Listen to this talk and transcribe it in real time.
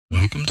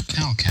Welcome to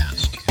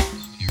Calcast,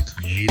 your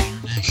Create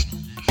International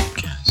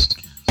podcast.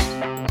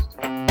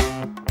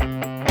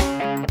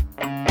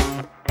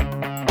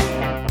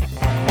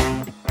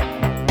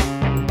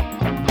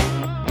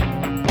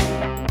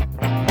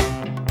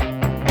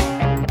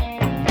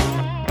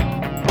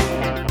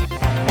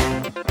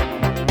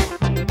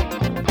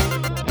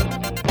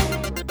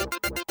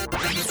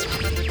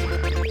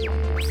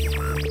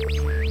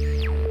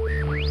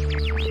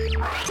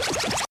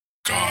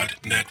 God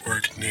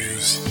Network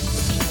News,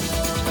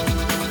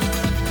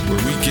 where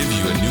we give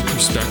you a new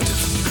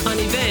perspective on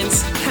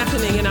events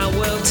happening in our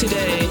world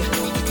today.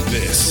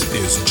 This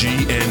is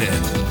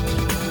GNN.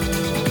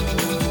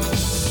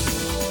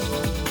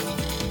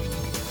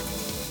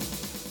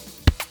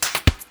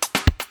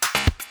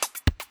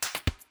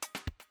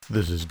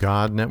 This is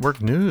God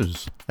Network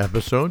News,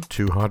 episode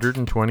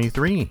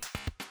 223.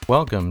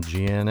 Welcome,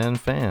 GNN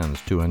fans,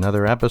 to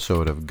another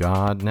episode of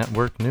God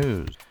Network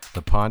News,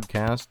 the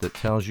podcast that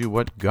tells you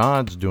what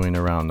God's doing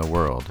around the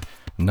world.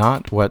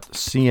 Not what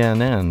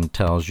CNN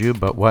tells you,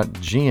 but what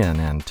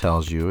GNN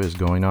tells you is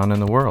going on in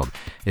the world.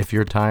 If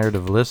you're tired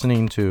of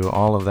listening to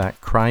all of that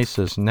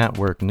crisis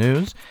network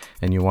news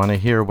and you want to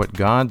hear what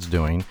God's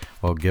doing,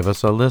 well, give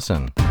us a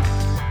listen.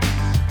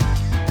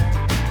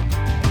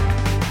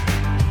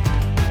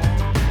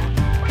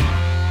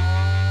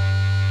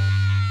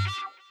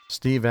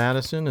 Steve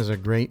Addison is a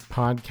great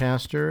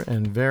podcaster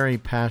and very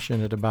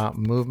passionate about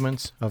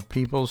movements of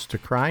peoples to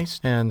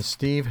Christ. And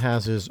Steve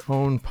has his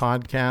own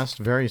podcast,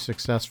 very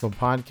successful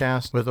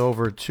podcast, with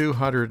over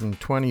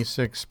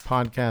 226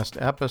 podcast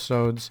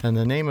episodes. And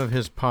the name of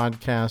his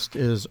podcast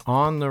is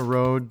On the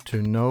Road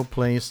to No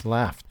Place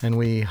Left. And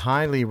we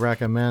highly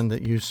recommend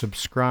that you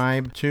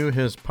subscribe to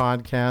his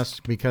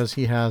podcast because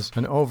he has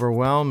an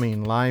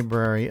overwhelming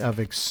library of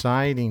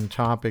exciting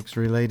topics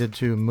related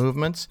to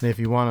movements. And if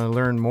you want to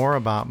learn more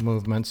about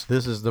movements,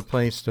 this is the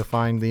place to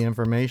find the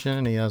information,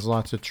 and he has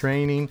lots of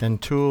training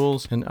and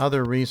tools and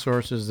other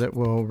resources that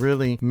will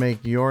really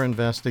make your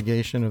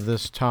investigation of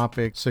this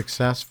topic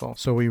successful.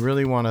 So we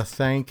really want to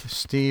thank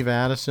Steve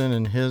Addison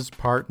and his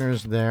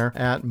partners there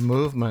at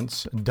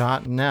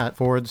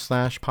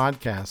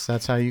movements.net/podcast.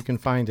 That's how you can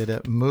find it,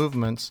 at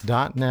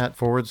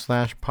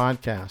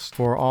movements.net/podcast,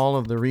 for all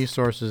of the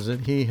resources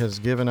that he has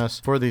given us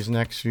for these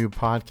next few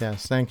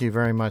podcasts. Thank you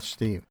very much,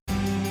 Steve.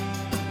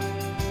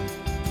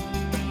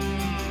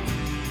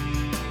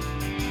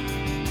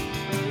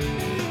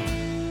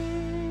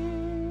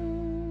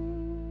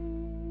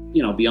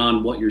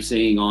 Beyond what you're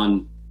seeing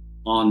on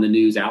the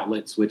news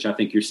outlets, which I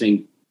think you're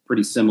seeing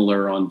pretty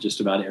similar on just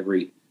about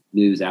every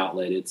news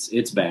outlet.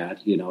 It's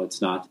bad.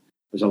 It's not,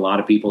 there's a lot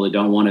of people that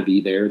don't want to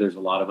be there. There's a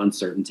lot of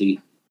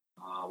uncertainty,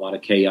 a lot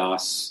of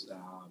chaos,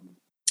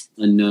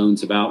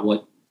 unknowns about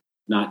what,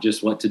 not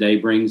just what today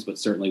brings, but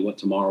certainly what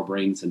tomorrow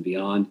brings and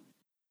beyond.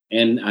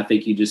 And I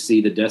think you just see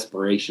the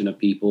desperation of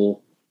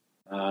people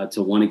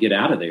to want to get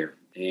out of there.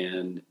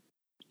 And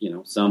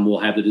some will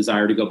have the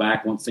desire to go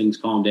back once things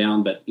calm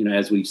down. But,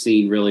 as we've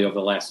seen really over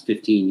the last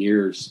 15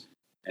 years,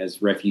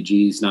 as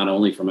refugees, not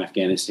only from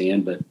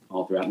Afghanistan, but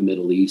all throughout the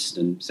Middle East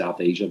and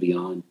South Asia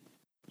beyond,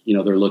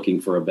 they're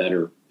looking for a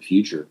better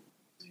future.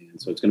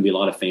 And so it's going to be a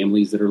lot of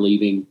families that are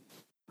leaving.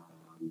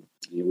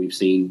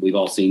 We've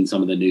all seen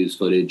some of the news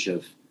footage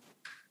of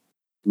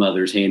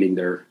mothers handing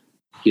their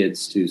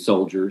kids to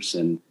soldiers.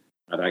 And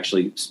I've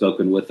actually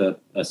spoken with a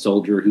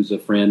soldier who's a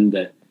friend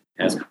that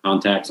has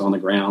contacts on the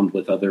ground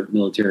with other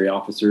military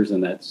officers,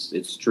 and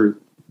it's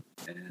true.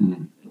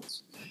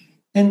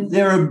 And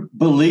there are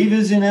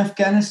believers in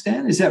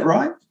Afghanistan, is that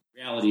right?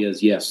 The reality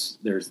is, yes,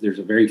 there's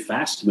a very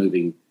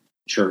fast-moving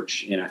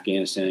church in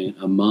Afghanistan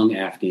among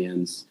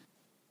Afghans.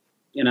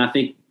 And I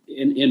think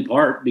in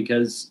part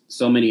because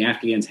so many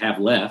Afghans have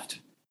left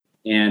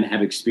and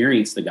have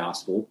experienced the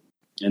gospel,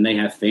 and they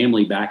have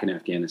family back in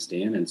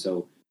Afghanistan. And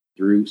so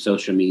through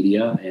social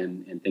media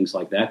and things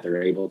like that,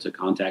 they're able to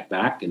contact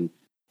back and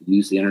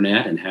use the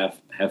internet and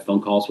have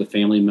phone calls with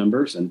family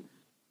members. And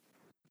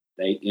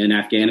in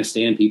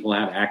Afghanistan, people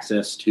have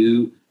access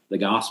to the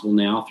gospel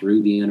now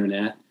through the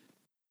internet.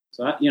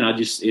 So,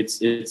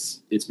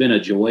 it's been a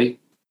joy.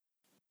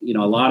 A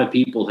lot of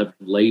people have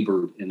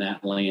labored in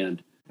that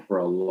land for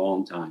a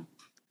long time.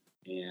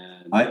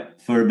 And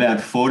for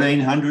about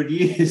 1,400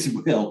 years,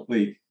 Will.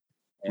 We've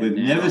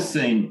never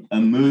seen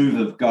a move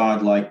of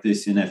God like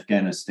this in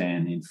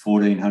Afghanistan in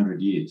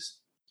 1,400 years.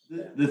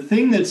 The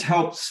thing that's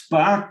helped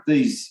spark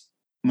these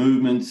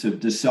movements of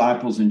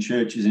disciples and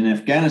churches in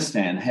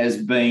Afghanistan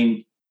has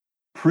been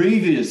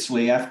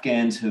previously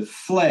Afghans have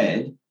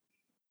fled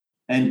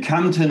and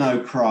come to know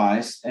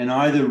Christ and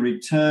either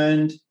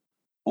returned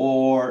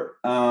or,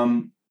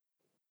 the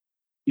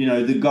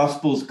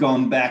gospel's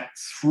gone back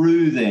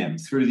through them,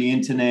 through the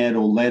internet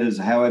or letters,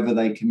 however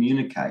they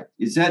communicate.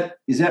 Is that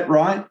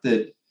right?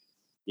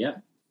 Yeah.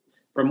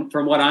 From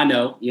what I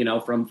know,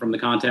 from the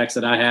contacts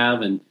that I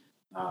have and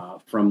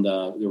from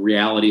the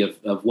reality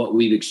of what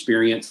we've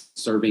experienced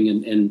serving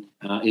in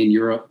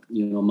Europe,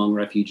 among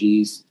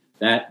refugees,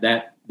 that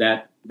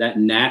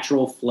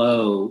natural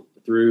flow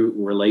through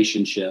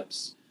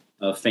relationships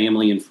of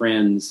family and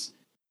friends,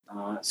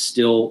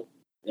 still,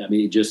 I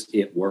mean,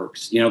 it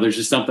works. There's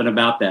just something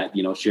about that,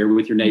 share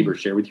with your neighbors,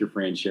 share with your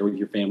friends, share with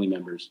your family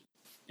members.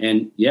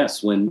 And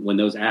yes, when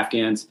those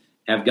Afghans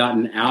have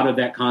gotten out of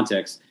that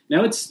context,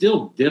 now it's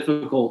still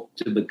difficult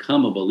to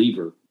become a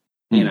believer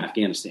in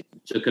Afghanistan,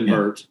 to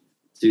convert,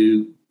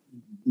 to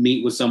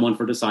meet with someone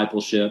for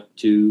discipleship,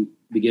 to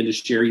begin to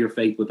share your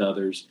faith with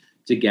others,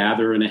 to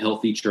gather in a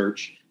healthy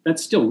church.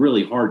 That's still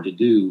really hard to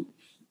do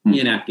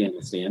in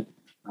Afghanistan,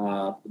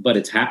 but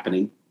it's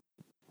happening.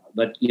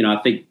 But,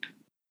 I think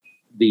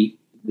the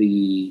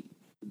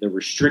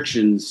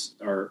restrictions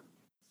are,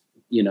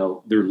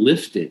 they're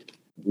lifted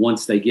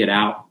once they get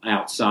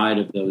outside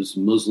of those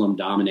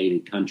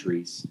Muslim-dominated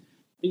countries.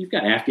 You've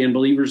got Afghan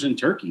believers in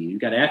Turkey.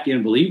 You've got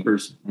Afghan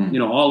believers,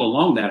 all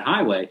along that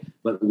highway.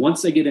 But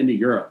once they get into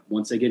Europe,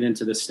 once they get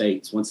into the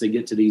States, once they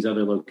get to these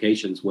other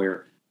locations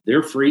where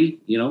they're free,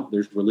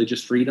 there's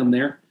religious freedom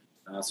there.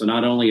 So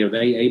not only are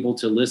they able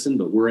to listen,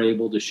 but we're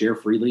able to share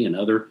freely. And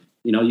other,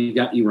 you've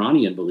got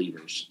Iranian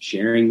believers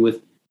sharing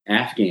with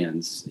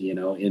Afghans,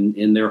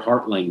 in their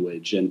heart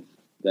language, and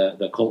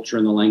the culture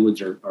and the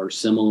language are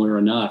similar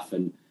enough.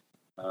 And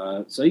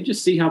so you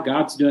just see how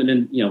God's doing.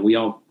 And, we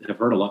all have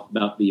heard a lot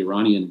about the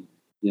Iranian,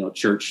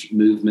 church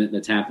movement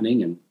that's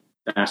happening and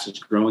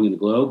fastest growing in the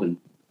globe. And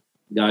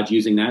God's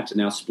using that to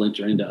now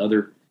splinter into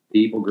other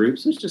people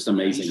groups. It's just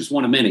amazing. It's just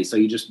one of many. So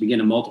you just begin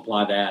to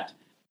multiply that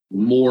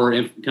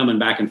more coming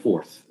back and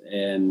forth.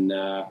 And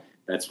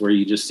that's where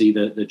you just see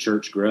the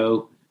church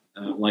grow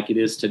like it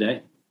is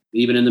today,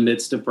 even in the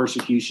midst of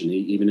persecution,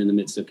 even in the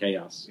midst of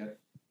chaos.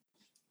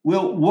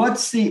 Well,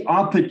 what's the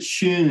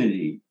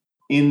opportunity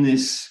in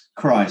this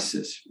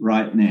crisis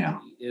right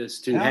now? Is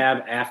to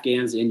have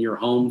Afghans in your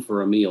home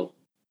for a meal,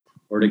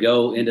 or to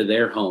go into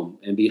their home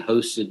and be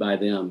hosted by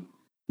them,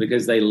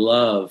 because they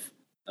love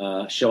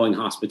showing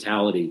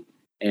hospitality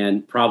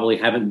and probably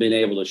haven't been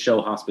able to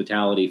show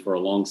hospitality for a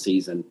long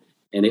season.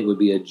 And it would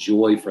be a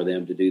joy for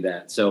them to do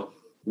that. So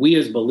we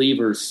as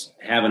believers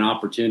have an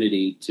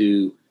opportunity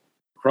to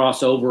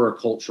cross over a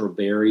cultural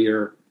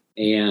barrier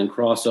and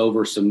cross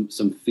over some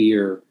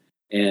fear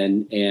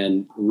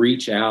and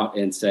reach out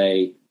and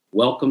say,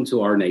 welcome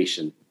to our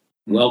nation.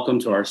 Welcome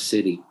to our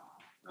city.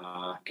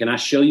 Can I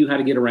show you how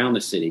to get around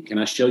the city? Can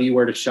I show you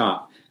where to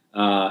shop?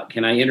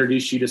 Can I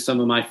introduce you to some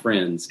of my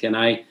friends?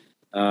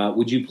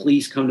 Would you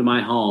please come to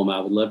my home? I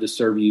would love to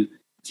serve you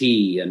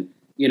tea. And,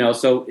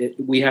 so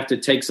we have to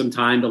take some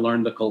time to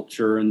learn the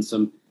culture and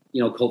some,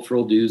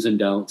 cultural do's and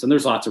don'ts. And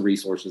there's lots of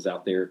resources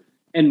out there.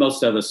 And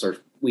most of us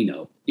serve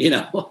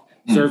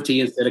tea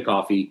instead of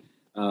coffee,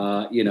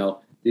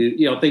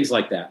 things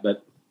like that.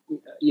 But,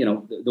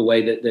 the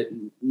way that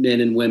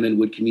men and women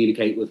would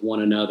communicate with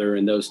one another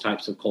and those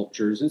types of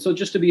cultures. And so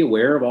just to be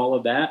aware of all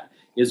of that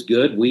is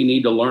good. We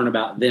need to learn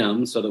about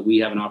them so that we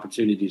have an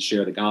opportunity to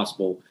share the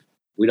gospel.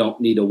 We don't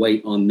need to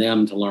wait on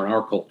them to learn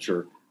our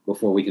culture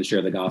before we can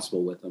share the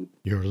gospel with them.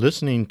 You're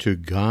listening to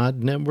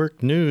God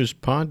Network News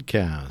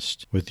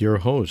Podcast with your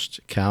host,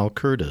 Cal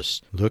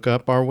Curtis. Look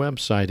up our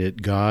website at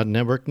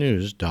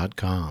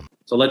godnetworknews.com.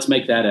 So let's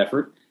make that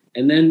effort.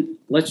 And then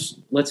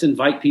let's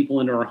invite people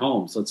into our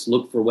homes. Let's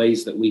look for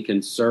ways that we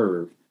can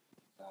serve.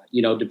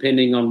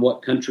 Depending on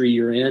what country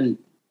you're in,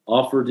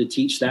 offer to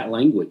teach that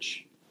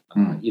language.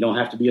 You don't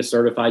have to be a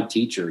certified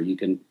teacher. You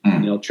can,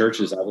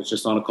 churches. I was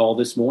just on a call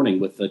this morning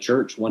with the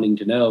church wanting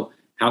to know,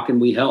 how can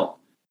we help?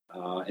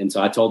 And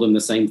so I told them the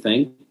same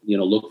thing.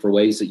 Look for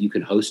ways that you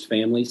can host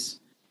families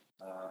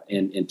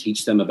and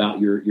teach them about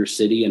your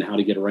city and how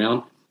to get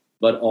around.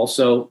 But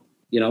also,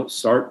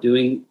 start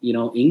doing,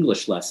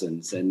 English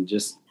lessons and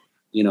just,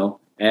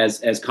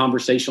 as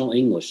conversational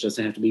English.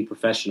 Doesn't have to be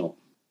professional,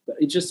 but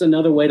it's just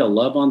another way to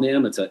love on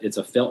them. It's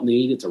a felt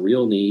need. It's a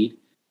real need.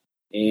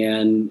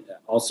 And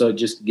also it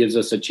just gives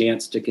us a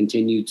chance to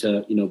continue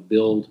to,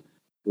 build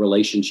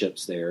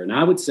relationships there. And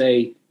I would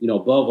say,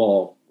 above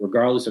all,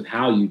 regardless of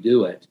how you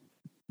do it,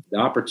 the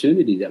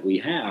opportunity that we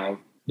have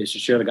is to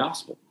share the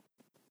gospel.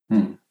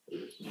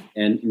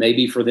 And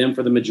maybe for them,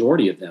 for the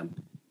majority of them,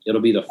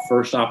 it'll be the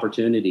first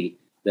opportunity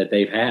that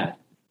they've had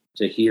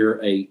to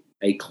hear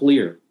a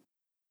clear,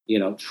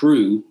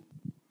 true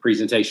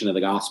presentation of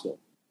the gospel.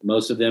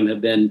 Most of them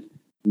have been,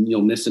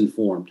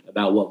 misinformed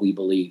about what we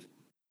believe.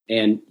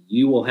 And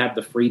you will have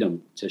the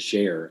freedom to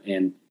share.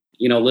 And,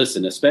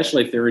 listen,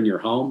 especially if they're in your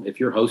home, if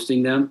you're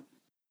hosting them,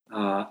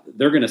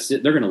 they're going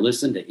to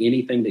listen to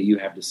anything that you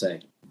have to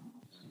say.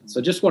 So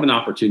just what an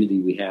opportunity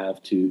we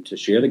have to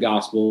share the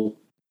gospel,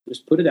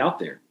 just put it out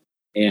there.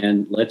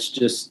 And let's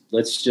just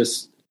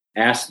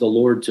ask the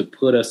Lord to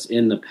put us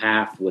in the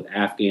path with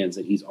Afghans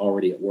that he's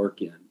already at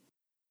work in.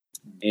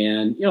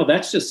 And,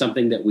 that's just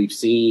something that we've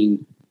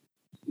seen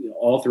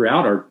all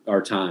throughout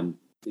our time,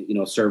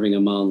 serving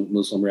among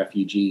Muslim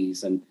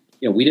refugees. And,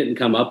 we didn't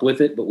come up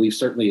with it, but we've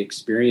certainly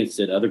experienced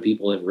it. Other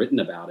people have written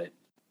about it.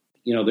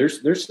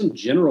 There's some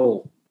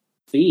general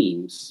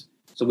themes.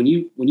 So when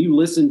you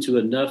listen to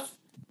enough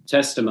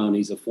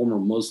testimonies of former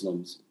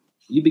Muslims,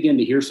 you begin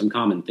to hear some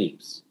common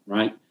themes,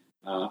 right?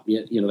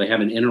 They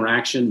have an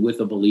interaction with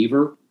a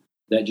believer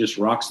that just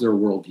rocks their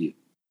worldview.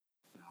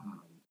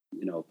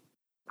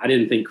 I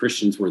didn't think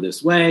Christians were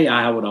this way.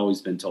 I would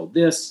always been told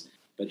this,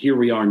 but here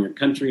we are in your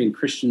country, and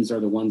Christians are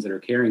the ones that are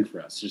caring for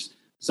us. Just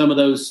some of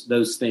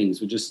those things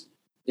with just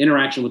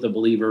interaction with a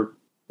believer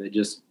that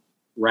just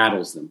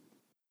rattles them.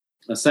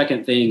 A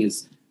second thing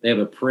is they have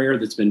a prayer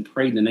that's been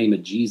prayed in the name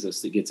of Jesus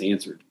that gets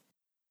answered.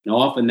 Now,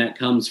 often that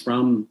comes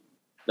from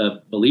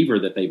the believer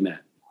that they've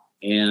met.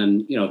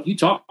 And, if you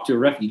talk to a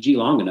refugee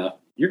long enough,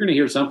 you're going to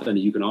hear something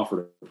that you can offer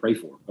to pray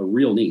for, a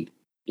real need.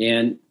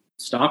 And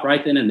stop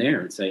right then and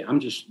there and say,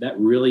 that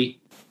really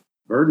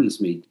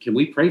burdens me. Can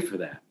we pray for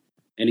that?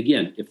 And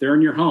again, if they're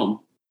in your home,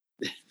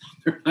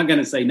 they're not going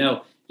to say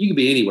no. You could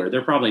be anywhere.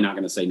 They're probably not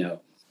going to say no.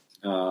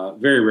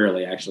 Very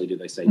rarely, actually, do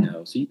they say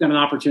no. So you've got an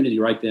opportunity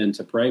right then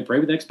to pray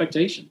with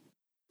expectation,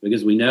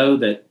 because we know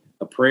that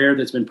a prayer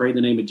that's been prayed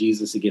in the name of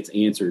Jesus, it gets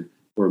answered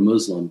for a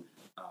Muslim.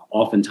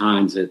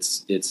 Oftentimes,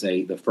 it's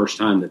the first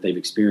time that they've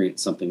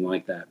experienced something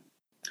like that.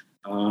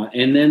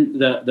 And then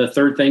the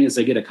third thing is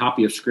they get a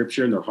copy of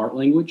Scripture in their heart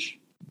language.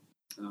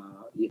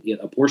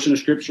 A portion of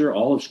Scripture,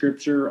 all of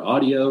Scripture,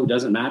 audio,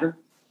 doesn't matter.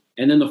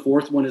 And then the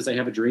fourth one is they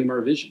have a dream or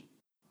a vision.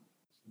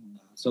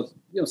 So,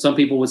 some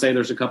people would say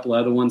there's a couple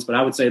other ones, but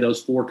I would say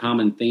those four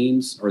common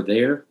themes are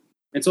there.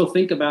 And so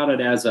think about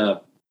it as an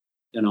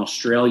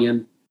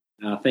Australian.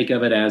 Think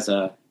of it as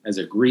a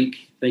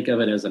Greek. Think of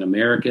it as an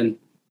American.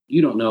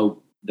 You don't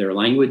know their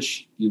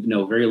language. You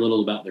know very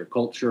little about their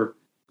culture.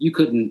 You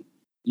couldn't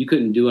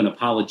do an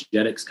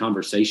apologetics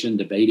conversation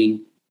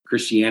debating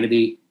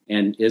Christianity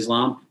and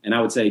Islam. And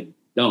I would say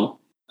don't,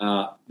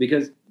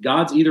 because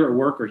God's either at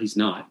work or he's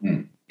not.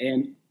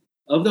 And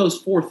of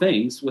those four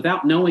things,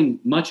 without knowing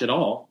much at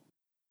all,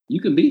 you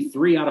can be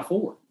 3 out of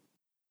 4.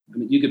 I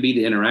mean, you could be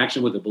the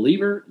interaction with a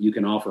believer. You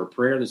can offer a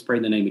prayer that's prayed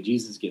in the name of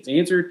Jesus, gets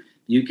answered.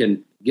 You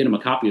can get them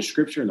a copy of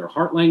Scripture in their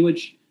heart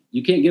language.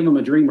 You can't give them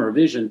a dream or a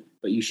vision,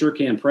 but you sure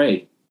can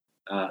pray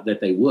that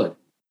they would.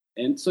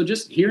 And so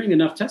just hearing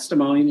enough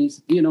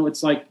testimonies,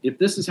 it's like, if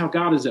this is how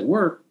God is at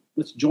work,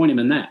 let's join him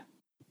in that.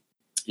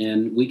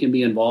 And we can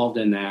be involved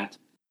in that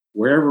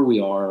wherever we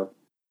are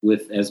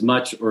with as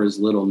much or as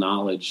little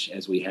knowledge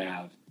as we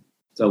have.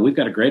 So we've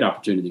got a great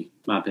opportunity, in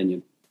my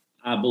opinion.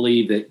 I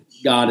believe that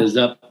God is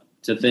up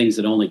to things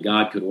that only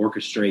God could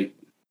orchestrate.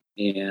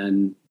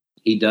 And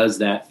he does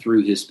that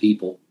through his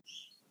people.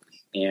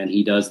 And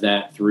he does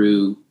that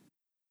through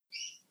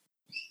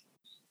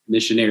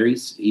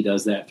missionaries. He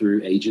does that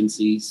through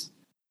agencies.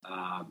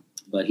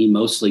 But he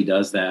mostly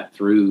does that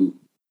through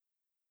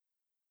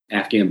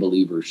Afghan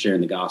believers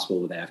sharing the gospel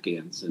with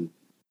Afghans, and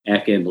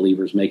Afghan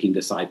believers making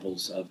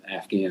disciples of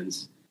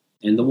Afghans.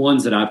 And the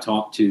ones that I've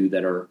talked to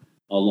that are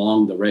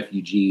along the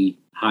refugee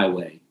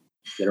highway,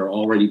 that are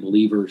already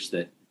believers,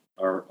 that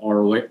are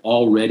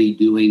already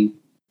doing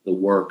the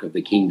work of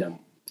the kingdom,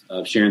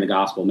 of sharing the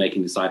gospel,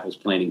 making disciples,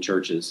 planting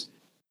churches.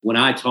 When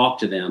I talk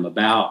to them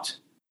about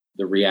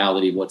the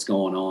reality of what's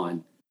going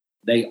on,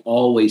 they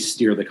always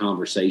steer the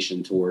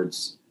conversation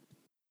towards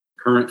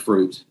current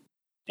fruit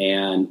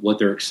and what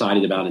they're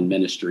excited about in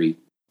ministry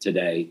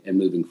today and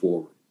moving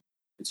forward.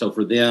 And so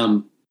for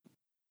them,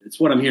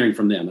 it's what I'm hearing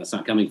from them. That's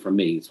not coming from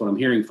me. It's what I'm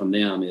hearing from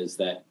them is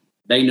that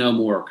they know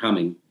more are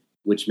coming,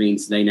 which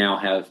means they now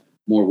have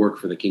more work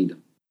for the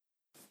kingdom.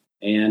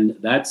 And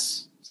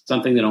that's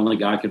something that only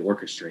God could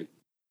orchestrate,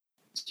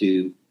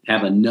 to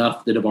have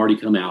enough that have already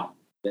come out,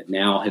 that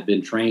now have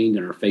been trained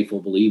and are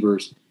faithful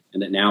believers,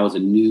 and that now as a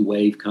new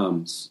wave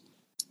comes,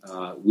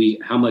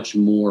 how much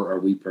more are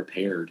we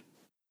prepared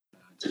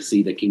to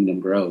see the kingdom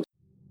grow?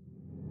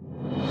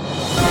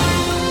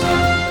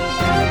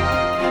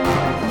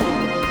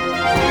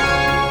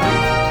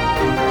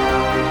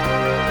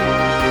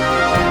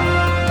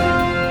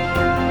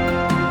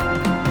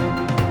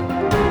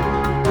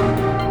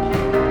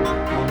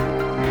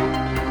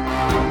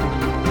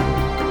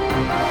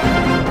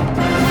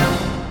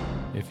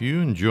 If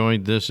you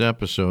enjoyed this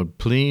episode,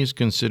 please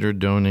consider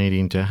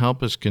donating to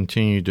help us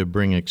continue to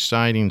bring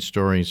exciting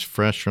stories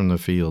fresh from the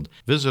field.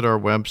 Visit our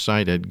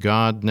website at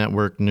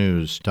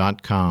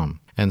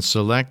godnetworknews.com and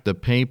select the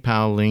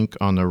PayPal link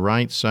on the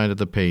right side of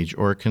the page,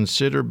 or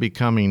consider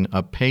becoming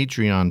a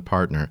Patreon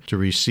partner to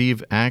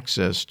receive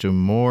access to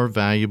more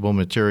valuable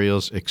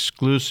materials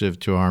exclusive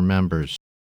to our members.